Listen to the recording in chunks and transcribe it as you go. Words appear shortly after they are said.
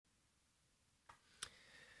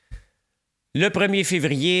Le 1er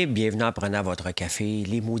février, bienvenue en prenant votre café.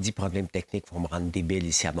 Les maudits problèmes techniques vont me rendre débile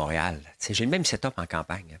ici à Montréal. T'sais, j'ai le même setup en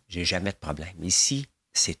campagne. J'ai jamais de problème. Ici,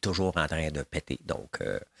 c'est toujours en train de péter. Donc,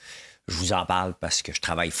 je vous en parle parce que je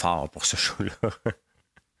travaille fort pour ce show-là.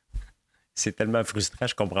 C'est tellement frustrant,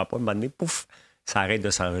 je comprends pas. À un moment donné, pouf, ça arrête de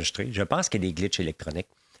s'enregistrer. Je pense qu'il y a des glitches électroniques.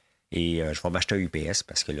 Et je vais m'acheter un UPS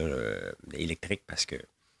parce que là, électrique, parce que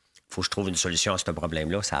faut que je trouve une solution à ce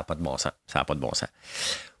problème-là. Ça n'a pas de bon sens. Ça n'a pas de bon sens.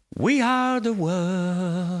 We are the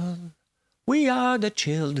world. We are the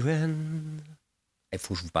children. Il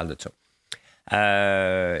faut que je vous parle de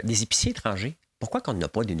ça. Des épiciers étrangers. Pourquoi qu'on n'a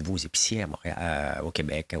pas de nouveaux épiciers à Montréal, au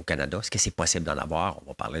Québec, au Canada? Est-ce que c'est possible d'en avoir? On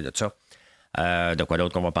va parler de ça. De quoi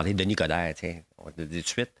d'autre qu'on va parler? Denis Coderre, tiens. On va te dire tout de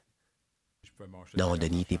suite. Non,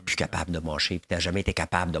 Denis, t'es plus capable de mâcher. Tu n'as jamais été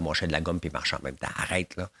capable de mâcher de la gomme puis marcher en même temps.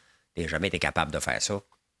 Arrête, là. Tu n'as jamais été capable de faire ça.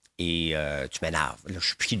 Et tu m'énerves. Là,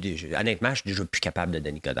 honnêtement, je suis déjà plus capable de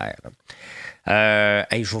Denis Coderre.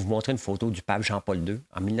 Hey, je vais vous montrer une photo du pape Jean-Paul II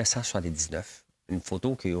en 1979. Une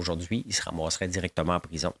photo qu'aujourd'hui, il se ramasserait directement en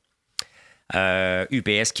prison.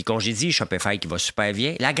 UPS qui congédie, Shopify qui va super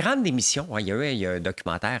bien. La grande démission, il y a eu un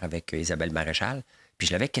documentaire avec Isabelle Maréchal, puis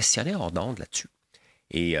je l'avais questionné hors d'onde là-dessus.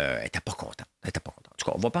 Et elle n'était pas contente. Elle n'était pas contente. En tout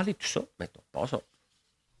cas, on va parler de tout ça maintenant. Passons.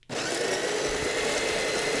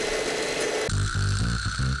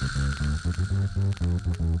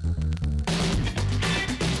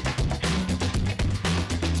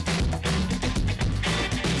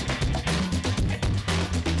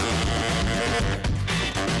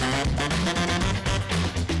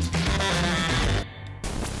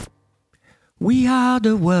 We are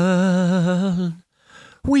the world.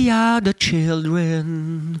 We are the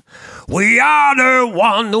children. We are the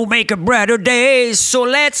one who make a brighter day. So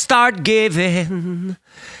let's start giving.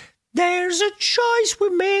 There's a choice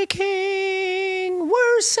we're making.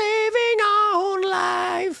 We're saving our own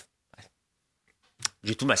life.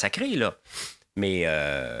 J'ai tout massacré, là. Mais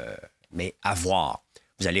à voir.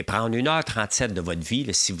 Vous allez prendre 1h37 de votre vie.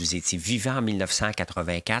 Là, si vous étiez vivant en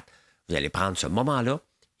 1984, vous allez prendre ce moment-là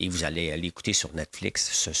et vous allez aller écouter sur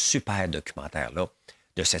Netflix ce super documentaire-là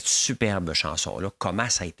de cette superbe chanson-là. Comment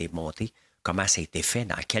ça a été monté, comment ça a été fait,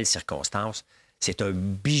 dans quelles circonstances. C'est un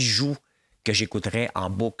bijou que j'écouterais en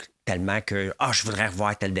boucle tellement que je voudrais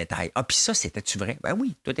revoir tel détail. Puis ça, c'était-tu vrai? Ben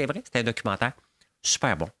oui, tout est vrai. C'était un documentaire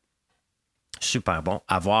super bon. Super bon.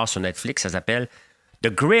 À voir sur Netflix, ça s'appelle The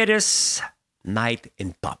Greatest Night in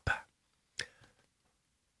Pop.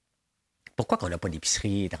 Pourquoi qu'on n'a pas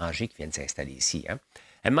d'épicerie étrangère qui viennent s'installer ici? Hein?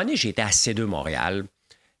 À un moment donné, j'étais à C2 Montréal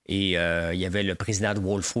et il y avait le président de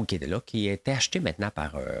Whole Foods qui était là, qui était acheté maintenant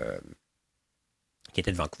par... qui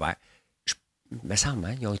était de Vancouver. Il me semble,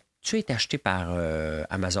 hein, ils ont-tu été achetés par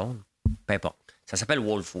Amazon? Peu importe. Ça s'appelle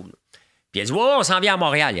Whole Foods. Puis il a dit, on s'en vient à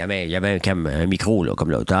Montréal. Il y avait un micro, là,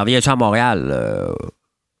 comme là. T'en viens-tu à Montréal?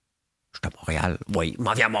 Je suis à Montréal. Oui, il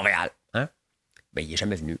m'en vient à Montréal. Hein? Ben, il n'est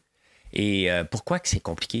jamais venu. Et pourquoi que c'est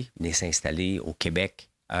compliqué de venir s'installer au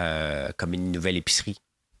Québec comme une nouvelle épicerie?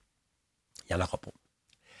 Il n'y en aura pas.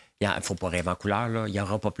 Il ne faut pas rêver en couleur, là. Il n'y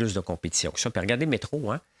aura pas plus de compétition que ça. Puis regardez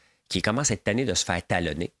Métro, hein, qui commence à être tanné de se faire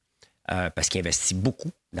talonner parce qu'il investit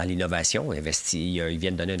beaucoup dans l'innovation. Il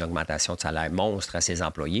vient de donner une augmentation de salaire monstre à ses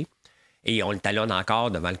employés. Et on le talonne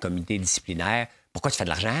encore devant le comité disciplinaire. Pourquoi tu fais de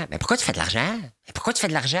l'argent? Mais pourquoi tu fais de l'argent? Mais pourquoi tu fais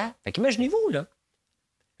de l'argent? Fait qu'imaginez-vous, là,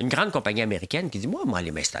 une grande compagnie américaine qui dit, moi,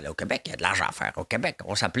 aller m'installer au Québec, il y a de l'argent à faire au Québec.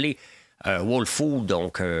 On s'appelait Whole Foods,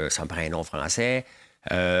 donc ça me prend un nom français.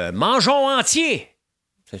 Mangeons entier.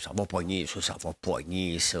 Ça va poigner, ça va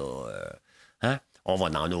poigner, ça. Hein? On va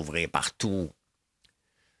en ouvrir partout.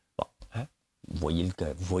 Bon, hein? Vous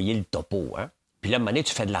voyez le topo, hein? Puis là, à un moment donné,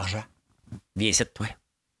 tu fais de l'argent. Viens ici, toi.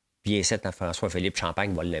 Viens ici, François-Philippe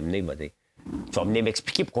Champagne va l'amener, va dire. Tu vas venir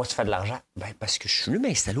m'expliquer pourquoi tu fais de l'argent. Ben, parce que je suis venu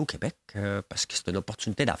m'installer au Québec, parce que c'est une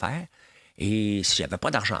opportunité d'affaires. Et si j'avais pas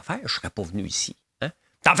d'argent à faire, je serais pas venu ici. Hein?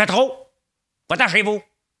 T'en fais trop! Va-t'en chez vous!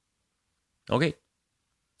 OK. Vous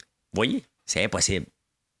voyez, c'est impossible.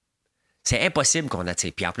 C'est impossible qu'on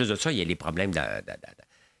attire. Puis en plus de ça, il y a les problèmes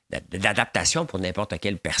d'adaptation pour n'importe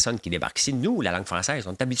quelle personne qui débarque ici. Nous, la langue française,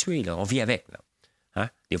 on est habitués, là, on vit avec. Là. Hein?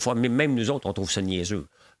 Des fois, même nous autres, on trouve ça niaiseux.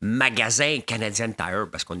 Magasin Canadian Tire,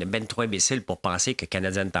 parce qu'on est bien trop imbéciles pour penser que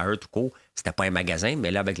Canadian Tire, tout court, c'était pas un magasin,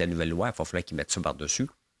 mais là, avec la nouvelle loi, il va falloir qu'ils mettent ça par-dessus.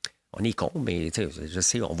 On est con, mais je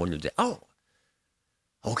sais, on va nous dire,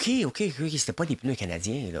 OK, c'était pas des pneus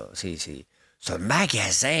canadiens, là. C'est un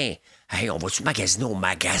magasin. Hey, on va-tu magasiner au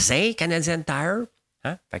magasin Canadian Tire?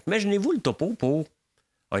 Hein? Fait que imaginez-vous le topo pour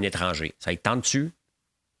un étranger. Ça te tente-tu?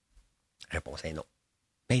 Réponse est non.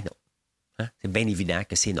 Ben non. Hein? C'est bien évident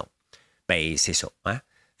que c'est non. Ben, c'est ça. Hein?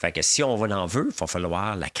 Fait que si on va en veut, il va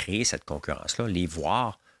falloir la créer, cette concurrence-là, les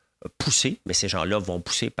voir pousser, mais ces gens-là vont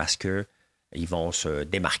pousser parce qu'ils vont se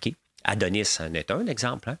démarquer. Adonis en est un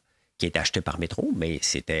exemple, hein, qui est acheté par Métro, mais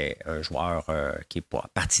c'était un joueur qui est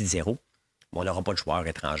parti de zéro. On n'aura pas de joueur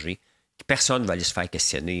étranger. Personne ne va aller se faire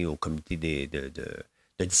questionner au comité de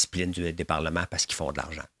discipline des parlements parce qu'ils font de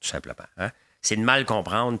l'argent, tout simplement. Hein. C'est de mal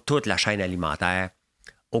comprendre toute la chaîne alimentaire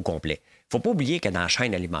au complet. Il ne faut pas oublier que dans la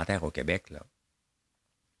chaîne alimentaire au Québec, là,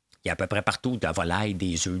 il y a à peu près partout de la volaille,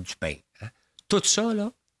 des œufs, du pain. Hein. Tout ça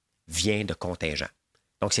là, vient de contingents.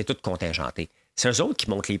 Donc, c'est tout contingenté. C'est eux autres qui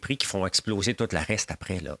montent les prix, qui font exploser tout le reste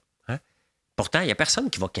après. Là. Hein? Pourtant, il n'y a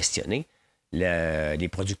personne qui va questionner les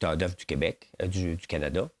producteurs d'œufs du Québec, du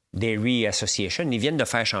Canada. Dairy Association, ils viennent de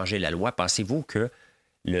faire changer la loi. Pensez-vous que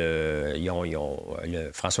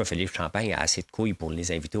le François-Philippe Champagne a assez de couilles pour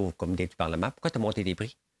les inviter au comité du Parlement? Pourquoi tu as monté des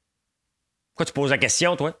prix? Pourquoi tu poses la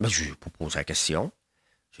question, toi? Ben, je n'ai pas posé la question.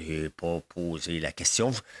 J'ai pas posé la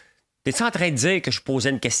question. T'es-tu en train de dire que je posais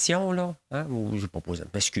une question, là? Hein? Ou j'ai pas posé?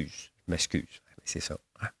 M'excuse. C'est ça.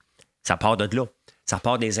 Hein? Ça part de là. Ça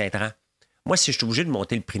part des intrants. Moi, si je suis obligé de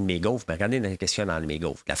monter le prix de mes gaufres, ben regardez la question dans mes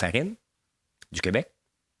gaufres. La farine du Québec,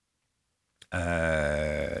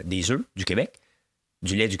 des œufs du Québec,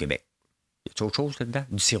 du lait du Québec. Y a-t-il autre chose là-dedans?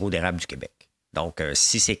 Du sirop d'érable du Québec. Donc,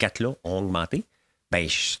 si ces quatre-là ont augmenté, ben,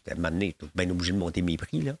 à un moment donné, je suis bien obligé de monter mes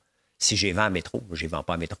prix, là. Si je les vends à Métro, je ne les vends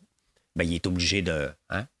pas à Métro, ben, il est obligé de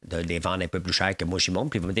les vendre un peu plus cher que moi, j'y monte.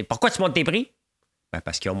 Puis il va me dire, pourquoi tu montes tes prix? Ben,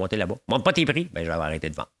 parce qu'ils ont monté là-bas. Monte pas tes prix, ben, je vais arrêter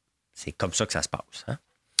de vendre. C'est comme ça que ça se passe. Hein?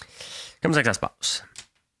 Comme ça que ça se passe.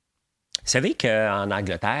 Vous savez qu'en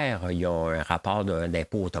Angleterre, ils ont un rapport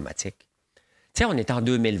d'impôt automatique. Tu sais, on est en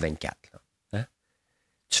 2024. Là, hein?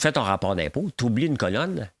 Tu fais ton rapport d'impôt, tu oublies une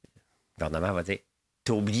colonne, le gouvernement va dire,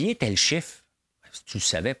 tu as oublié tel chiffre. Si tu le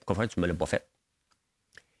savais, pourquoi tu ne me l'as pas fait?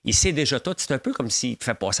 Il sait déjà tout. C'est un peu comme s'il te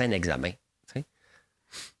fait passer un examen. Tu sais?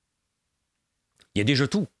 Il y a déjà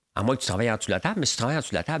tout. À moins que tu travailles en dessous de la table, mais si tu travailles en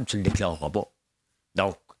dessous de la table, tu ne le déclareras pas.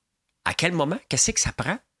 Donc, à quel moment, qu'est-ce que ça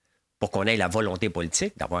prend pour qu'on ait la volonté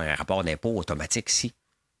politique d'avoir un rapport d'impôt automatique ici?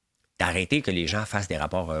 D'arrêter que les gens fassent des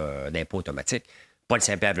rapports d'impôt automatiques. Paul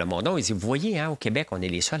Saint-Pierre Lemondon, il dit, vous voyez, hein, au Québec, on est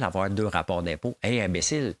les seuls à avoir 2 rapports d'impôt. Hey,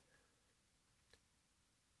 imbécile!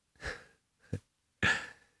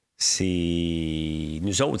 C'est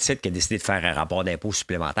nous autres sites qui avons décidé de faire un rapport d'impôt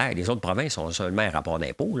supplémentaire. Les autres provinces ont seulement un rapport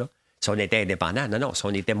d'impôt. Là. Si on était indépendant, non. Si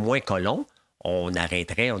on était moins colons, on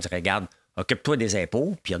arrêterait, on dirait, regarde, occupe-toi des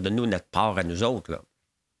impôts, puis donne-nous notre part à nous autres. Là.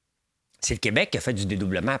 C'est le Québec qui a fait du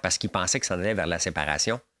dédoublement parce qu'il pensait que ça allait vers la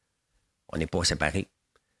séparation. On n'est pas séparés.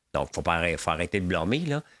 Donc, il faut arrêter de blâmer.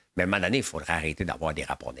 Là. Mais à un moment donné, il faudrait arrêter d'avoir des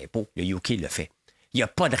rapports d'impôt. Le UK le fait. Il n'y a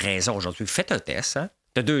pas de raison aujourd'hui. Faites un test. Hein?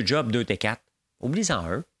 Tu as 2 jobs, 2 T4. Oublie-en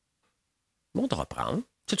un. Bon, de reprendre,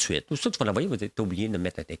 tout de suite. Tout ça, tu vas l'envoyer, vous dire, t'as oublié de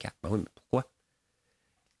mettre un T4. Ben oui, mais pourquoi?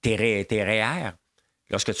 Tes REER,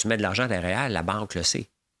 lorsque tu mets de l'argent dans les REER, la banque le sait.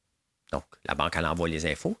 Donc, la banque, elle envoie les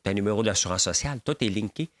infos. Tu as un numéro d'assurance sociale, tout est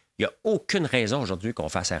linké. Il n'y a aucune raison aujourd'hui qu'on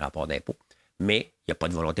fasse un rapport d'impôt. Mais il n'y a pas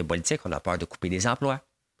de volonté politique, on a peur de couper des emplois.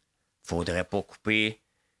 Il ne faudrait pas couper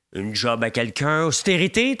une job à quelqu'un.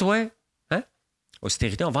 Austérité, toi? Hein?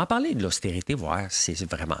 Austérité, on va en parler de l'austérité, voir si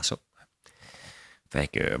c'est vraiment ça. Fait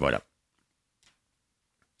que, voilà.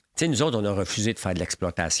 Tu sais, nous autres, on a refusé de faire de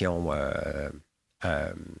l'exploitation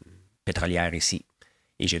pétrolière ici.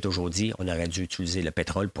 Et j'ai toujours dit, on aurait dû utiliser le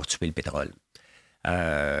pétrole pour tuer le pétrole.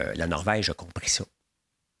 La Norvège a compris ça.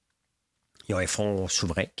 Ils ont un fonds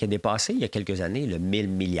souverain qui a dépassé, il y a quelques années, le 1000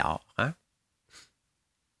 milliards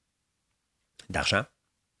d'argent.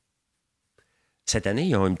 Cette année,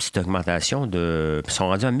 ils ont une petite augmentation de... Ils sont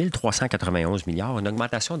rendus à 1391 milliards, une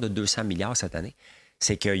augmentation de 200 milliards cette année.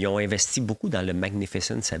 C'est qu'ils ont investi beaucoup dans le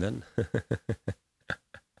Magnificent Seven.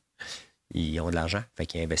 Ils ont de l'argent. Fait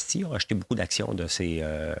qu'ils ont investi, ils ont acheté beaucoup d'actions de ces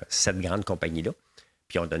 7 grandes compagnies-là.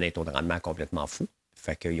 Puis ils ont donné un taux de rendement complètement fou.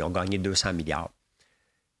 Fait qu'ils ont gagné 200 milliards.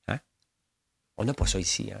 Hein? On n'a pas ça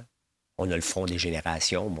ici. Hein? On a le fonds des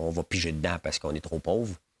générations, mais on va piger dedans parce qu'on est trop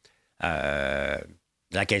pauvre.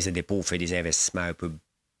 La Caisse de dépôt fait des investissements un peu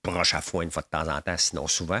broche à foin une fois de temps en temps, sinon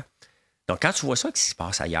souvent. Donc, quand tu vois ça, ce qui se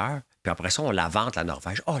passe ailleurs, puis après ça, on la vante, la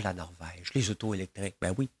Norvège. Oh, la Norvège, les autos électriques.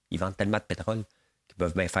 Ben oui, ils vendent tellement de pétrole qu'ils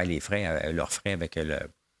peuvent bien faire leurs frais avec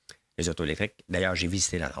les autos électriques. D'ailleurs, j'ai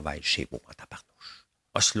visité la Norvège, c'est beau en tabarnouche.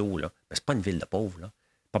 Oslo, là, ben, c'est pas une ville de pauvres, là.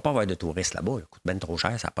 On peut pas avoir de touristes là-bas, ça coûte bien trop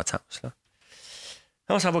cher, ça n'a pas de sens, là.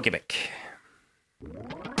 On s'en va au Québec.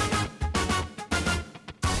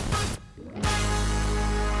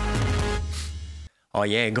 Oh,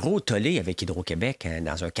 il y a un gros tollé avec Hydro-Québec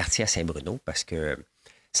dans un quartier à Saint-Bruno parce que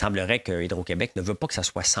semblerait que Hydro-Québec ne veut pas que ça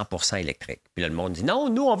soit 100% électrique. Puis là, le monde dit non,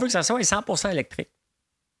 nous, on veut que ça soit 100% électrique.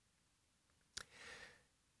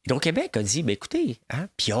 Hydro-Québec a dit, écoutez, hein,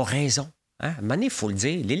 puis ils ont raison. Hein, à un moment donné, il faut le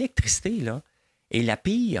dire, l'électricité là, est la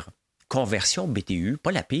pire conversion BTU,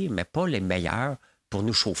 pas la pire, mais pas les meilleures pour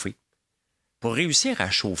nous chauffer. Pour réussir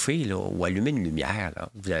à chauffer là, ou allumer une lumière, là,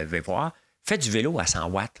 vous allez voir, faites du vélo à 100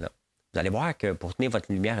 watts. Là. Vous allez voir que pour tenir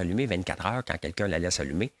votre lumière allumée 24 heures, quand quelqu'un la laisse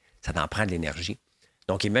allumer, ça en prend de l'énergie.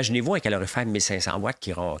 Donc, imaginez-vous un calorifère de 1500 watts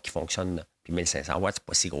qui fonctionne. Puis 1500 watts, c'est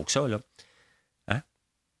pas si gros que ça. Là. Hein?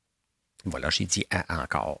 Voilà, j'ai dit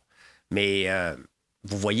encore. Mais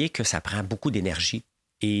vous voyez que ça prend beaucoup d'énergie.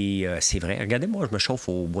 Et c'est vrai. Regardez, moi, je me chauffe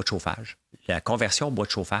au bois de chauffage. La conversion au bois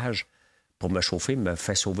de chauffage pour me chauffer me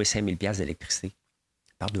fait sauver 5000 $ d'électricité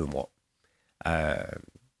par 2 mois.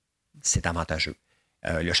 C'est avantageux.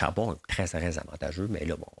 Le charbon est très, très avantageux, mais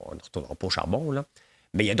là, bon, on ne retournera pas au charbon. Là.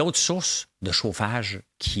 Mais il y a d'autres sources de chauffage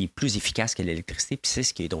qui sont plus efficaces que l'électricité, puis c'est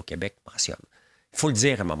ce qu'Hydro-Québec mentionne. Il faut le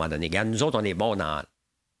dire à un moment donné. Regarde, nous autres, on est bons dans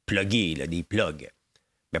plugger, là, des plugs.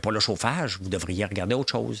 Mais pour le chauffage, vous devriez regarder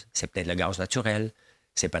autre chose. C'est peut-être le gaz naturel,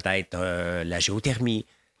 c'est peut-être la géothermie,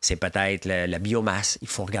 c'est peut-être la biomasse. Il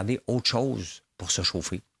faut regarder autre chose pour se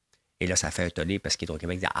chauffer. Et là, ça fait un tollé parce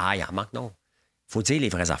qu'Hydro-Québec dit « Ah, il en manque, non. » Il faut dire les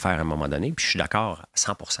vraies affaires à un moment donné, puis je suis d'accord à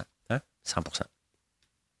 100%. Hein? 100%.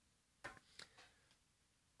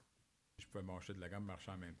 Je peux marcher de la gamme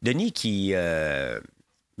marchand même. Denis qui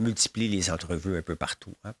multiplie les entrevues un peu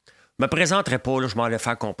partout. Hein? Je ne me présenterai pas, là, je m'en vais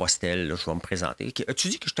faire Compostelle, là, je vais me présenter. As-tu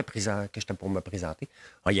dit que j'étais pour me présenter?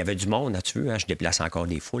 Ah, il y avait du monde, as-tu vu? Hein? Je déplace encore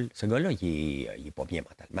des foules. Ce gars-là, il est pas bien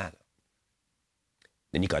mentalement. Là.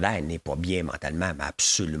 Denis Coderre n'est pas bien mentalement, mais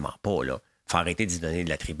absolument pas. Il faut arrêter d'y donner de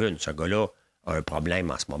la tribune. Ce gars-là a un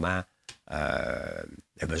problème en ce moment. Il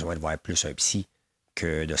a besoin de voir plus un psy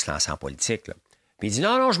que de se lancer en politique. Là. Puis il dit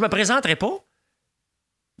non, je ne me présenterai pas,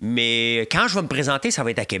 mais quand je vais me présenter, ça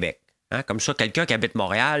va être à Québec. Hein? Comme ça, quelqu'un qui habite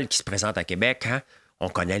Montréal, qui se présente à Québec, hein? On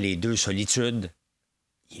connaît les deux solitudes.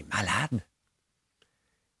 Il est malade.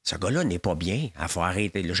 Ce gars-là n'est pas bien. Il faut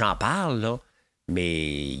arrêter. J'en parle, là,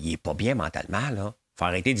 mais il n'est pas bien mentalement. Il faut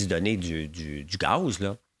arrêter d'y donner du gaz.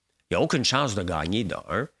 Là. Il n'y a aucune chance de gagner, de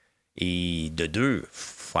un. Et de deux, il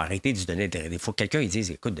faut arrêter d'y donner. Il faut que quelqu'un dise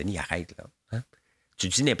écoute, Denis, arrête. Là. Hein? Tu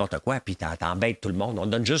dis n'importe quoi, puis t'embêtes tout le monde. On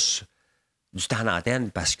donne juste du temps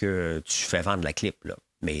d'antenne parce que tu fais vendre la clip, là.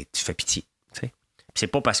 Mais tu fais pitié. T'sais? C'est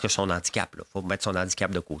pas parce que son handicap, il faut mettre son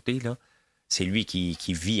handicap de côté. Là. C'est lui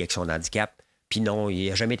qui vit avec son handicap. Puis non, il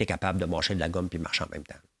n'a jamais été capable de mâcher de la gomme puis marcher en même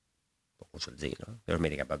temps. On va se le dire. Là. Il n'a jamais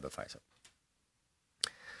été capable de faire ça.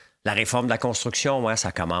 La réforme de la construction, ouais,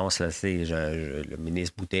 ça commence. Là, le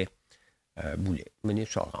ministre Boulet,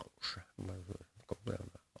 ministre Orange.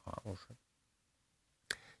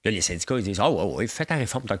 Là, les syndicats, ils disent ouais, fais ta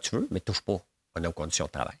réforme tant que tu veux, mais touche pas à nos conditions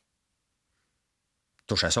de travail.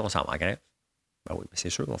 Touche à ça, on s'en va en grève. Ben oui, mais c'est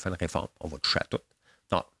sûr, on fait une réforme, on va toucher à tout.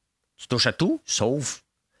 Non, tu touches à tout, sauf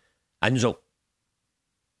à nous autres.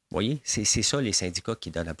 Vous voyez, c'est ça, les syndicats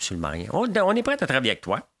qui donnent absolument rien. On est prêt à travailler avec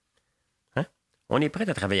toi. Hein? On est prêt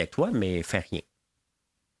à travailler avec toi, mais fais rien.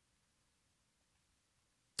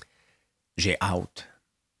 J'ai hâte.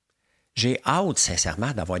 J'ai hâte,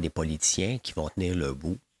 sincèrement, d'avoir des politiciens qui vont tenir le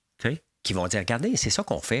bout, qui vont dire, regardez, c'est ça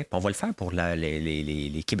qu'on fait, puis on va le faire pour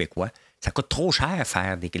les Québécois. Ça coûte trop cher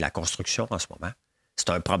faire la construction en ce moment.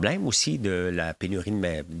 C'est un problème aussi de la pénurie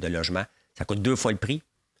de logements. Ça coûte 2 fois le prix.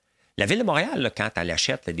 La Ville de Montréal, là, quand elle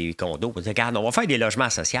achète là, des condos, elle dit, regarde, on va faire des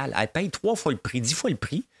logements sociaux. Elle paye 3 fois le prix, 10 fois le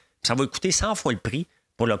prix. Ça va lui coûter 100 fois le prix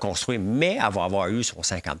pour le construire, mais elle va avoir eu son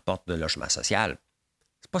 50 portes de logement social.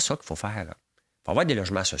 C'est pas ça qu'il faut faire. Il faut avoir des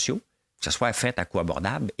logements sociaux, que ce soit fait à coût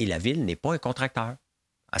abordable, et la Ville n'est pas un contracteur.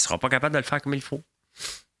 Elle ne sera pas capable de le faire comme il faut.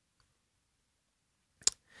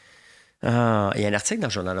 Il y a un article dans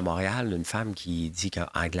le Journal de Montréal d'une femme qui dit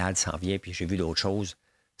qu'Anglade s'en vient, puis j'ai vu d'autres choses.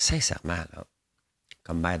 Sincèrement, là,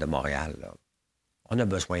 comme maire de Montréal, là, on a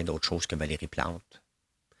besoin d'autre chose que Valérie Plante.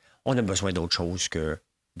 On a besoin d'autre chose que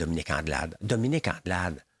Dominique Anglade. Dominique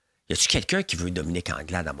Anglade, y a-tu quelqu'un qui veut Dominique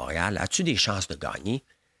Anglade à Montréal? As-tu des chances de gagner?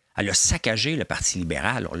 Elle a saccagé le Parti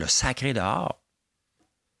libéral. On l'a sacré dehors.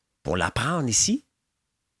 Pour la prendre ici,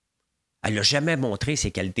 elle n'a jamais montré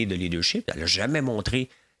ses qualités de leadership. Elle n'a jamais montré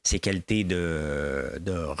ses qualités de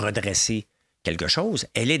redresser quelque chose.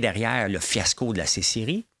 Elle est derrière le fiasco de la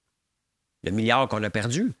C-Série, le milliard qu'on a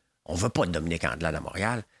perdu. On ne veut pas de Dominique Anglade à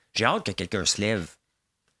Montréal. J'ai hâte que quelqu'un se lève,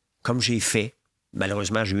 comme j'ai fait.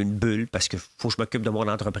 Malheureusement, j'ai eu une bulle parce qu'il faut que je m'occupe de mon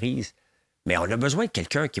entreprise. Mais on a besoin de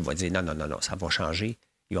quelqu'un qui va dire non, ça va changer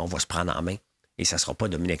et on va se prendre en main. Et ça ne sera pas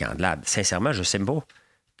Dominique Anglade. Sincèrement, je ne sais pas.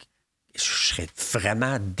 Je serais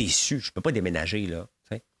vraiment déçu. Je ne peux pas déménager, là.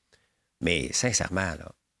 T'sais. Mais sincèrement,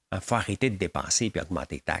 là, il faut arrêter de dépenser et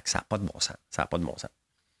augmenter les taxes. Ça n'a pas de bon sens. Ça n'a pas de bon sens.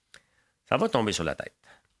 Ça va tomber sur la tête.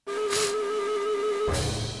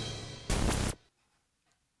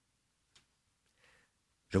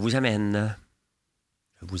 Je vous amène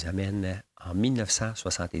en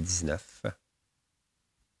 1979. Je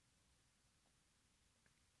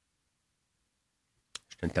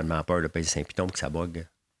donne tellement peur de payer Saint-Piton que ça bug.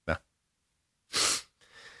 Bon.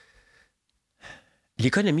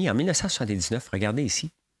 L'économie en 1979, regardez ici.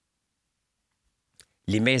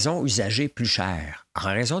 Les maisons usagées plus chères.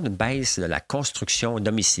 En raison d'une baisse de la construction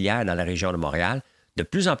domiciliaire dans la région de Montréal, de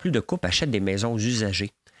plus en plus de couples achètent des maisons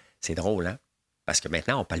usagées. C'est drôle, hein? Parce que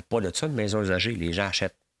maintenant, on ne parle pas de ça, de maisons usagées. Les gens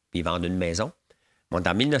achètent puis ils vendent une maison. Bon,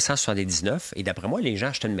 en 1979, et d'après moi, les gens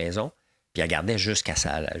achetaient une maison puis ils regardaient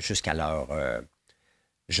jusqu'à leur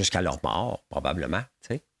mort, probablement.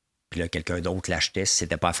 T'sais. Puis là, quelqu'un d'autre l'achetait si ce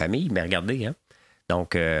n'était pas la famille. Mais regardez, hein?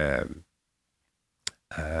 Donc, c'est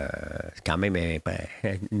quand même une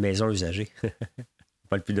maison usagée. On ne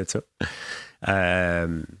parle plus de ça.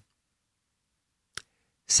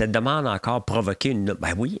 Cette demande a encore provoqué une...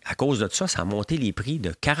 Ben oui, à cause de ça, ça a monté les prix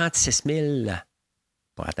de 46 000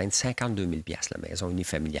 pour atteindre 52 000 la maison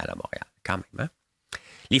unifamiliale à Montréal. Quand même, hein?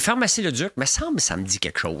 Les pharmacies Le Duc, me semble ça me dit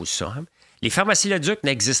quelque chose, ça. Hein? Les pharmacies Le Duc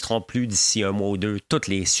n'existeront plus d'ici un mois ou deux. Toutes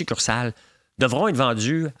les succursales devront être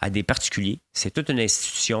vendues à des particuliers. C'est toute une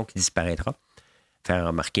institution qui disparaîtra. Faire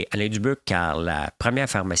remarquer Alain Dubuc, car la première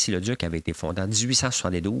pharmacie Le Duc avait été fondée en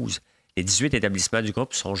 1872. Les 18 établissements du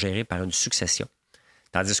groupe sont gérés par une succession.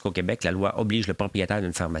 Tandis qu'au Québec, la loi oblige le propriétaire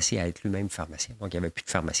d'une pharmacie à être lui-même pharmacien. Donc, il n'y avait plus de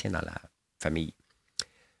pharmacien dans la famille.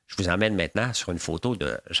 Je vous emmène maintenant sur une photo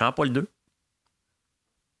de Jean-Paul II.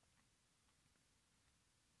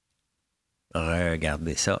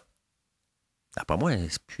 Regardez ça. D'après moi,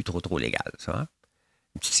 c'est plus trop légal, ça. Hein?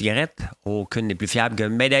 Une petite cigarette, aucune n'est plus fiable qu'un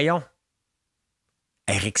médaillon.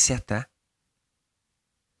 RX7, hein?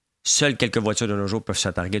 Seules quelques voitures de nos jours peuvent se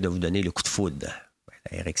targuer de vous donner le coup de foudre.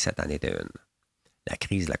 La RX7 en était une. La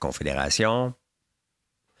crise de la Confédération.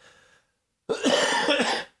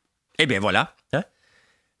 Eh bien voilà. Hein?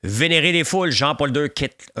 Vénérer des foules, Jean-Paul II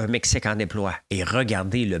quitte un Mexique en déploie. Et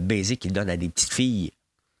regardez le baiser qu'il donne à des petites filles.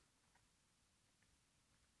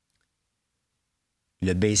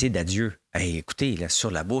 Le baiser d'adieu. Hey, écoutez, là,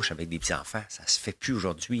 sur la bouche avec des petits-enfants, ça se fait plus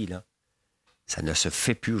aujourd'hui, là. Ça ne se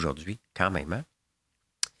fait plus aujourd'hui, quand même, hein?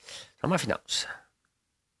 Dans ma finance.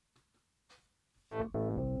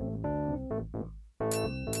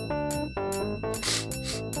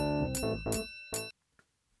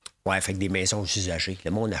 Ouais, fait que des maisons usagées.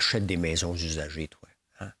 Le monde achète des maisons usagées, toi.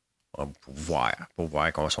 Hein? Pour voir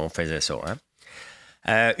comment on faisait ça.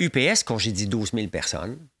 Hein? UPS congédie 12 000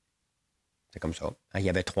 personnes. C'est comme ça. Hein? Il y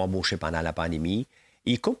avait 3 embauchés pendant la pandémie.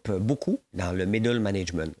 Ils coupent beaucoup dans le middle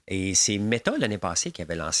management. Et c'est Meta, l'année passée, qui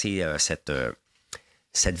avait lancé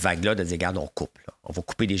cette vague-là de dire, regarde, on coupe. Là. On va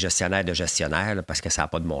couper des gestionnaires de gestionnaires là, parce que ça n'a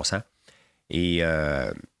pas de bon sens. Et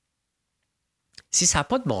si ça n'a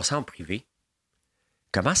pas de bon sens en privé,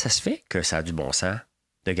 comment ça se fait que ça a du bon sens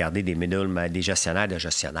de garder des gestionnaires de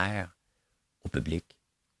gestionnaires au public?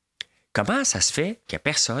 Comment ça se fait qu'il n'y a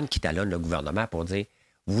personne qui talonne le gouvernement pour dire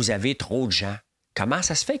 « Vous avez trop de gens ». Comment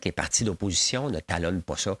ça se fait que les partis d'opposition ne talonnent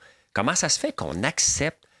pas ça? Comment ça se fait qu'on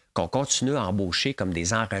accepte qu'on continue à embaucher comme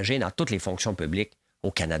des enragés dans toutes les fonctions publiques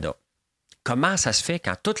au Canada? Comment ça se fait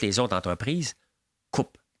quand toutes les autres entreprises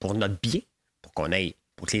coupent pour notre bien, pour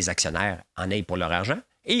que les actionnaires en aient pour leur argent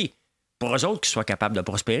et pour eux autres qui soient capables de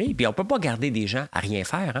prospérer? Puis on ne peut pas garder des gens à rien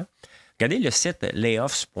faire. Hein? Regardez le site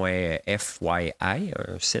layoffs.fyi,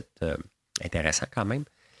 un site intéressant quand même.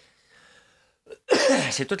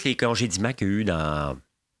 C'est tous les congédiements qu'il y a eu dans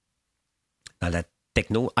la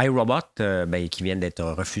techno. iRobot, qui viennent d'être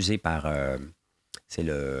refusés par... c'est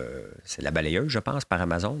la balayeuse, je pense, par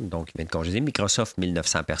Amazon. Donc, ils viennent de congédier. Microsoft,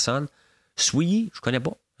 1900 personnes. Sui, je ne connais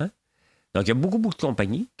pas. Hein? Donc, il y a beaucoup de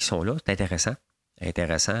compagnies qui sont là. C'est intéressant.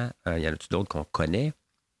 Il y en a d'autres qu'on connaît.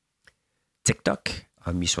 TikTok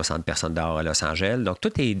a mis 60 personnes dehors à Los Angeles. Donc,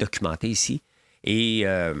 tout est documenté ici. Et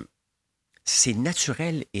c'est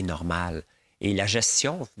naturel et normal. Et la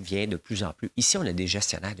gestion vient de plus en plus. Ici, on a des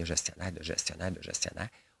gestionnaires.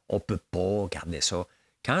 On ne peut pas garder ça.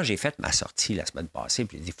 Quand j'ai fait ma sortie la semaine passée,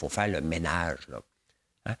 puis j'ai dit, il faut faire le ménage. Là.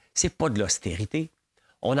 Hein? C'est pas de l'austérité.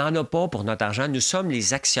 On n'en a pas pour notre argent. Nous sommes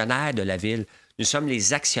les actionnaires de la ville. Nous sommes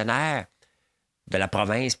les actionnaires de la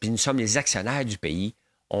province, puis nous sommes les actionnaires du pays.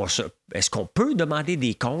 Est-ce qu'on peut demander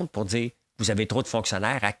des comptes pour dire, vous avez trop de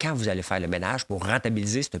fonctionnaires, à quand vous allez faire le ménage pour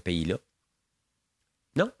rentabiliser ce pays-là?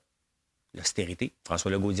 Non. L'austérité. François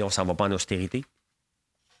Legault dit, on ne s'en va pas en austérité.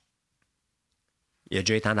 Il a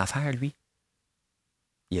déjà été en affaires, lui.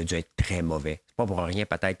 Il a dû être très mauvais. C'est pas pour rien,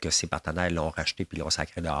 peut-être, que ses partenaires l'ont racheté puis l'ont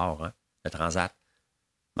sacré dehors, hein, le Transat. À un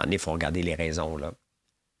moment donné, il faut regarder les raisons, là.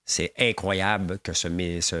 C'est incroyable que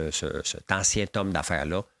cet ancien homme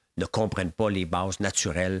d'affaires-là ne comprennent pas les bases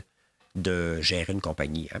naturelles de gérer une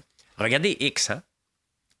compagnie. Hein. Regardez X. Hein?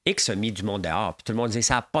 X a mis du monde dehors. Puis tout le monde dit,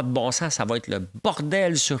 ça n'a pas de bon sens, ça va être le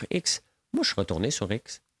bordel sur X. Moi, je suis retourné sur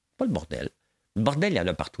X. Pas le bordel. Le bordel, il y en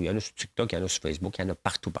a partout. Il y en a sur TikTok, il y en a sur Facebook, il y en a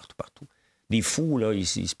partout. Des fous, là, ils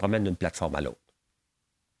se promènent d'une plateforme à l'autre.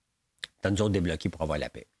 Tant nous autres débloqués pour avoir la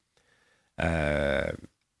paix.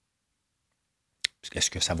 Est-ce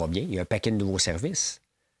que ça va bien? Il y a un paquet de nouveaux services.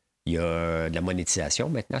 Il y a de la monétisation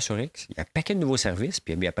maintenant sur X. Il y a un paquet de nouveaux services,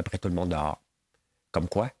 puis il y a mis à peu près tout le monde dehors. Comme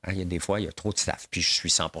quoi, hein, il y a des fois, il y a trop de staff. Puis je suis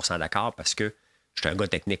 100% d'accord parce que je suis un gars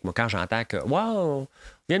technique. Moi, quand j'entends que, wow, on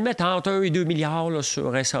vient de mettre entre 1 et 2 milliards là,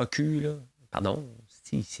 sur SAQ, là. Pardon,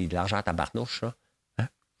 c'est de l'argent à tabarnouche, ça. Hein?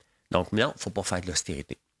 Donc, non, il ne faut pas faire de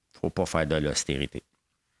l'austérité.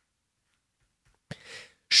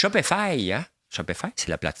 Shopify, hein? Shopify, c'est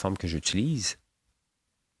la plateforme que j'utilise,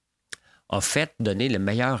 a fait donner le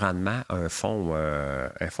meilleur rendement à un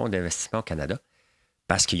fonds d'investissement au Canada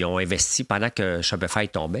parce qu'ils ont investi pendant que Shopify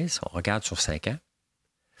tombait. Si on regarde sur 5 ans,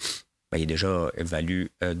 bien, il est déjà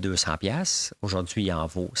valu 200$. Aujourd'hui, il en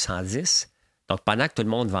vaut 110$. Donc, pendant que tout le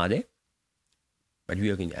monde vendait, bien, lui,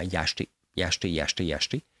 il a acheté.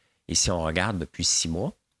 Et si on regarde depuis 6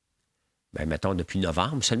 mois, bien, mettons depuis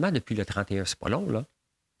novembre, seulement depuis le 31, c'est pas long, là,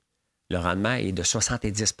 le rendement est de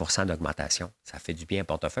 70% d'augmentation. Ça fait du bien à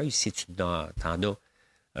portefeuille si tu en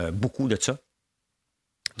as beaucoup de ça.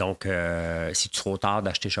 Donc, si tu es trop tard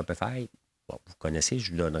d'acheter Shopify, bon, vous connaissez,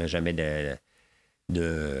 je ne vous donnerai jamais de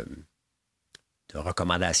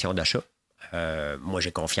recommandations d'achat. Moi,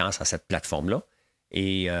 j'ai confiance en cette plateforme-là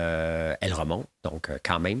et elle remonte. Donc,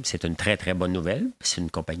 quand même, c'est une très, très bonne nouvelle. C'est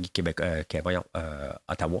une compagnie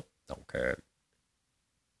Ottawa. Donc,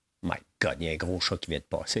 my God, il y a un gros chat qui vient de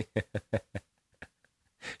passer. Je ne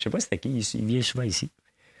sais pas c'était qui, il vient souvent ici.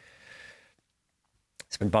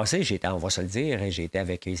 La semaine passée, on va se le dire, j'ai été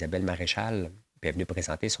avec Isabelle Maréchal, puis elle est venue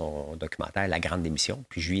présenter son documentaire La Grande Démission.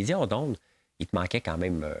 Puis je lui ai dit, oh donc, il te manquait quand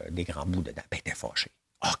même des grands bouts dedans. Ben, t'es fâché.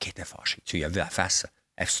 Ah, OK, t'es fâché. Tu lui as vu à face.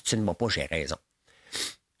 Si tu ne m'as pas, j'ai raison.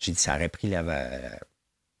 J'ai dit, ça aurait pris ça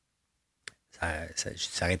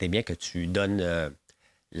aurait été bien que tu donnes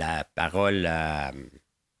la parole à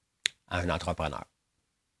un entrepreneur.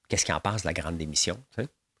 Qu'est-ce qu'il en pense de la grande démission? Tu sais?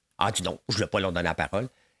 Ah, dis non, je ne voulais pas leur donner la parole.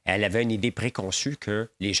 Elle avait une idée préconçue que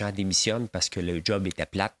les gens démissionnent parce que le job était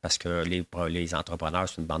plate, parce que les entrepreneurs,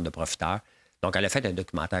 c'est une bande de profiteurs. Donc, elle a fait un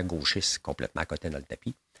documentaire gauchiste complètement à côté dans le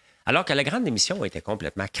tapis. Alors que la grande démission a été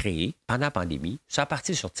complètement créée pendant la pandémie. Ça a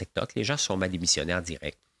parti sur TikTok. Les gens se sont mis à démissionner en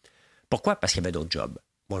direct. Pourquoi? Parce qu'il y avait d'autres jobs.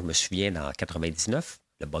 Moi, je me souviens, dans 99,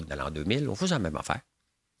 le bug de l'an 2000, on faisait la même affaire.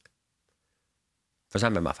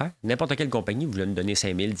 N'importe quelle compagnie voulait nous donner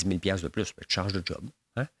 5 000, 10 000 $ de plus. Mais tu changes de job.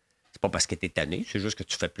 Hein? C'est pas parce que tu es tanné, c'est juste que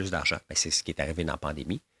tu fais plus d'argent. Mais c'est ce qui est arrivé dans la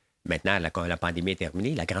pandémie. Maintenant, la pandémie est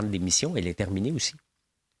terminée. La grande démission, elle est terminée aussi.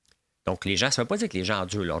 Donc, les gens, ça ne veut pas dire que les gens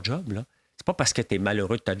endurent leur job. Là. C'est pas parce que tu es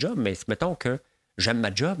malheureux de ta job, mais mettons que j'aime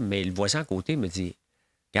ma job, mais le voisin à côté me dit,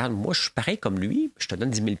 regarde, moi, je suis pareil comme lui, je te donne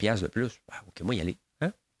 10 000 $ de plus. Ah, OK, moi, y aller.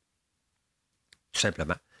 Hein? Tout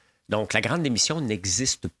simplement. Donc, la grande démission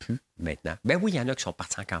n'existe plus maintenant. Ben oui, il y en a qui sont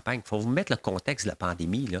partis en campagne. Il faut vous mettre le contexte de la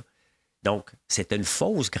pandémie, là. Donc, c'était une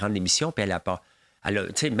fausse grande démission, puis elle a pas. Tu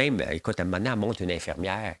sais, même, écoute, à un moment donné, elle monte une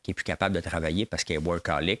infirmière qui n'est plus capable de travailler parce qu'elle est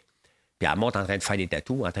workaholic, puis elle monte en train de faire des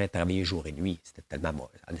tatous, en train de travailler jour et nuit. C'était tellement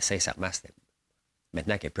mauvais. Sincèrement, c'était.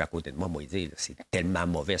 Maintenant qu'elle n'est plus à côté de moi, moi, dire, c'est tellement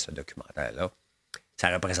mauvais, ce documentaire-là. Ça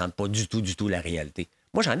ne représente pas du tout la réalité.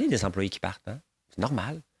 Moi, j'en ai des employés qui partent. Hein? C'est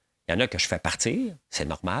normal. Il y en a que je fais partir, c'est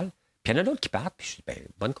normal. Puis il y en a d'autres qui partent, puis je dis, ben,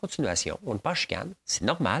 bonne continuation, on ne pas chicane, c'est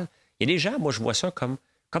normal. Il y a des gens, moi, je vois ça comme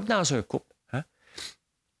dans un couple. Hein?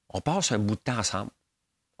 On passe un bout de temps ensemble.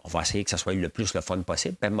 On va essayer que ça soit le plus le fun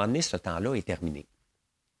possible. Puis à un moment donné, ce temps-là est terminé.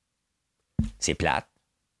 C'est plate,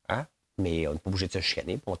 hein? Mais on n'est pas obligé de se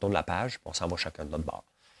chicaner. Puis on tourne la page, puis on s'en va chacun de notre bord.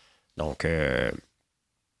 Donc,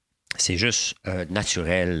 c'est juste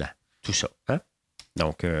naturel, tout ça. Hein?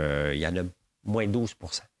 Donc, il y en a moins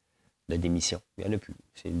 12% de démission. Il n'y en a plus.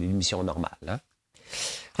 C'est des démissions normales. Hein?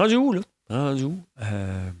 Rendu où, là?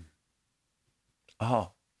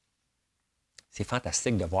 C'est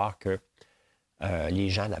fantastique de voir que les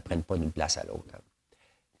gens n'apprennent pas d'une place à l'autre. Hein.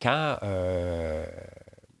 Quand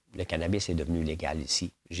le cannabis est devenu légal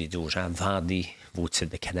ici, j'ai dit aux gens, vendez vos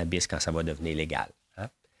titres de cannabis quand ça va devenir légal. Hein?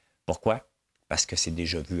 Pourquoi? Parce que c'est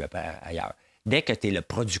déjà vu ailleurs. Dès que tu es le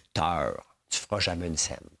producteur, tu ne feras jamais une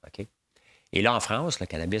scène. OK? Et là, en France, le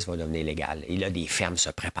cannabis va devenir légal. Et là, des fermes se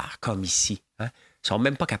préparent, comme ici. Hein? Ils ne sont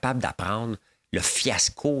même pas capables d'apprendre le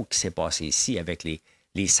fiasco qui s'est passé ici avec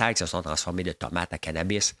les serres qui se sont transformées de tomates à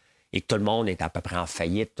cannabis et que tout le monde est à peu près en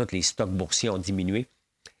faillite. Tous les stocks boursiers ont diminué.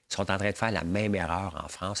 Ils sont en train de faire la même erreur en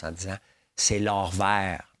France en disant c'est l'or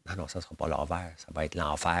vert. Non, ça ne sera pas l'or vert, ça va être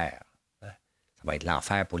l'enfer. Hein? Ça va être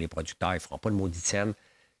l'enfer pour les producteurs. Ils ne feront pas de maudite scène.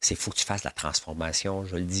 Il faut que tu fasses la transformation.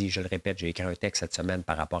 Je le dis, je le répète, j'ai écrit un texte cette semaine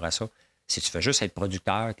par rapport à ça. Si tu fais juste être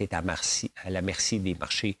producteur, tu es à la merci des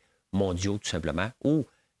marchés mondiaux, tout simplement, ou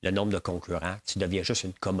le nombre de concurrents. Tu deviens juste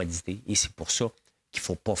une commodité. Et c'est pour ça qu'il ne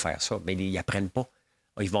faut pas faire ça. Mais ils n'apprennent pas.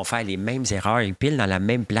 Ils vont faire les mêmes erreurs. Ils pilent dans la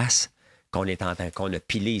même place qu'on a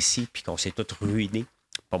pilé ici, puis qu'on s'est tous ruinés.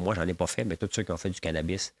 Pas moi, j'en ai pas fait, mais tous ceux qui ont fait du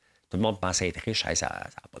cannabis, tout le monde pensait être riche. Hey, ça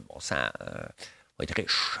n'a pas de bon sens. On va être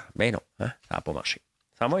riche. Mais non, hein, ça n'a pas marché.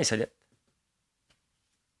 C'est vraiment insolite.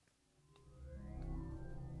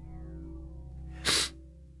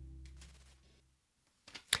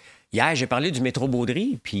 Hier, j'ai parlé du métro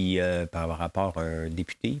Baudry, puis par rapport à un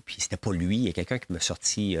député, puis c'était pas lui, il y a quelqu'un qui m'a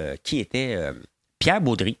sorti, qui était Pierre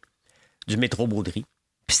Baudry, du métro Baudry.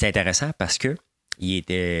 Puis c'est intéressant parce que il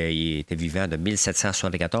était vivant de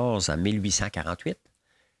 1774 à 1848.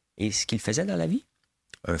 Et ce qu'il faisait dans la vie,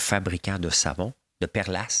 un fabricant de savon, de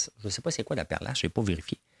perlasse, je ne sais pas c'est quoi la perlasse, je n'ai pas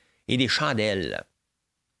vérifié, et des chandelles.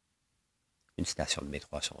 Une station de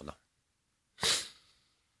métro à son nom.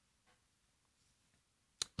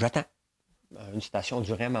 J'attends. Une station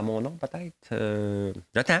du REM à mon nom, peut-être.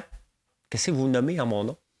 J'attends. Qu'est-ce que vous nommez en mon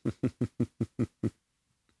nom?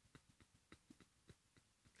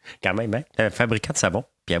 Quand même, hein? Un fabricant de savon,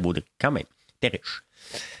 Pierre Baudry. Quand même. T'es riche.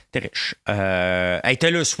 T'es riche. Hey,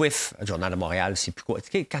 Taylor Swift, Journal de Montréal, c'est plus quoi.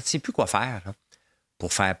 Quand tu sais plus quoi faire, hein,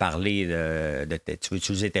 pour faire parler tu veux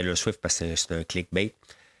utiliser Taylor Swift parce que c'est un clickbait.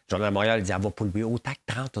 Journal de Montréal dit elle va polluer autant que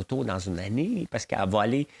 30 autos dans une année parce qu'elle va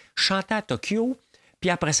aller chanter à Tokyo. Puis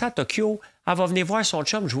après ça, à Tokyo, elle va venir voir son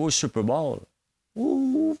chum jouer au Super Bowl.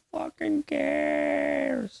 Who fucking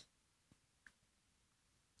cares?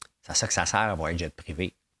 C'est à ça que ça sert, avoir un jet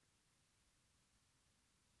privé.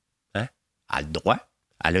 Hein? Elle a le droit.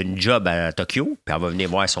 Elle a une job à Tokyo, puis elle va venir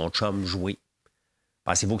voir son chum jouer.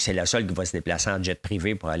 Pensez-vous que c'est la seule qui va se déplacer en jet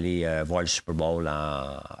privé pour aller voir le Super Bowl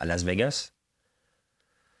à Las Vegas?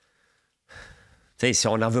 T'sais, si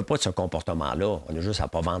on n'en veut pas de ce comportement-là, on a juste à ne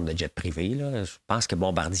pas vendre de jet privé. Là. Je pense que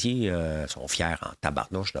Bombardier sont fiers en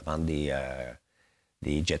tabarnouche de vendre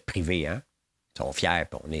des jets privés. Hein? Ils sont fiers,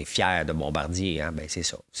 puis on est fiers de Bombardier. Hein? Ben, c'est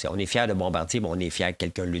ça. Si on est fiers de Bombardier, ben, on est fiers que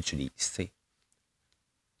quelqu'un l'utilise. T'sais.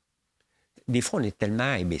 Des fois, on est tellement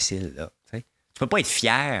imbécile. Là, tu ne peux pas être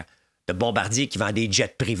fier de Bombardier qui vend des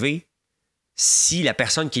jets privés si la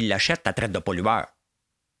personne qui l'achète la traite de pollueur.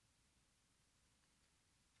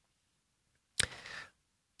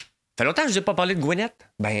 Ça fait longtemps que je ne vous ai pas parlé de Gwyneth.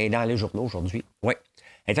 Ben, dans les journaux aujourd'hui. Oui.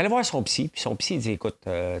 Elle est allée voir son psy, puis son psy dit écoute,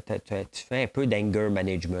 tu fais un peu d'anger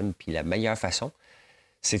management, puis la meilleure façon,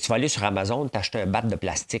 c'est que tu vas aller sur Amazon, t'acheter un bat de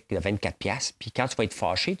plastique de 24$, puis quand tu vas être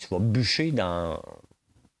fâché, tu vas bûcher dans.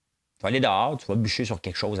 Tu vas aller dehors, tu vas bûcher sur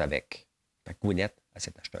quelque chose avec. Fait que Gwyneth, elle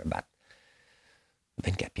s'est acheté un bat.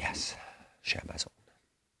 24$ chez Amazon.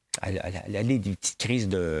 Elle a des petites crises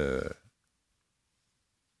de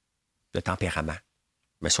tempérament.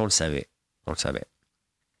 Mais ça, on le savait. On le savait.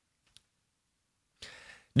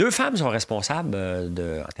 2 femmes sont responsables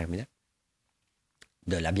en terminant,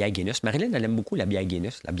 de la bière Guinness. Marilyn, elle aime beaucoup la bière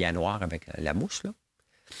Guinness, la bière noire avec la mousse, là.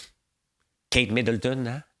 Kate Middleton,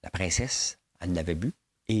 hein, la princesse, elle l'avait bu.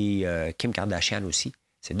 Et Kim Kardashian aussi.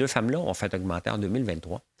 Ces 2 femmes-là ont fait augmenter en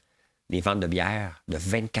 2023 les ventes de bière de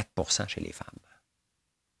 24% chez les femmes.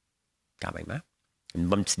 Quand même, hein? Une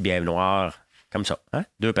bonne petite bière noire, comme ça. Hein?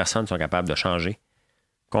 2 personnes sont capables de changer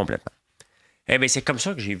complètement. Eh bien, c'est comme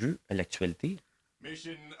ça que j'ai vu l'actualité.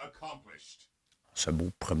 Mission accomplished. Ce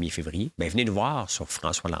beau 1er février. Bien, venez nous voir sur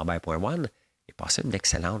françoislambert.one et passez une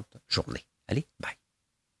excellente journée. Allez, bye.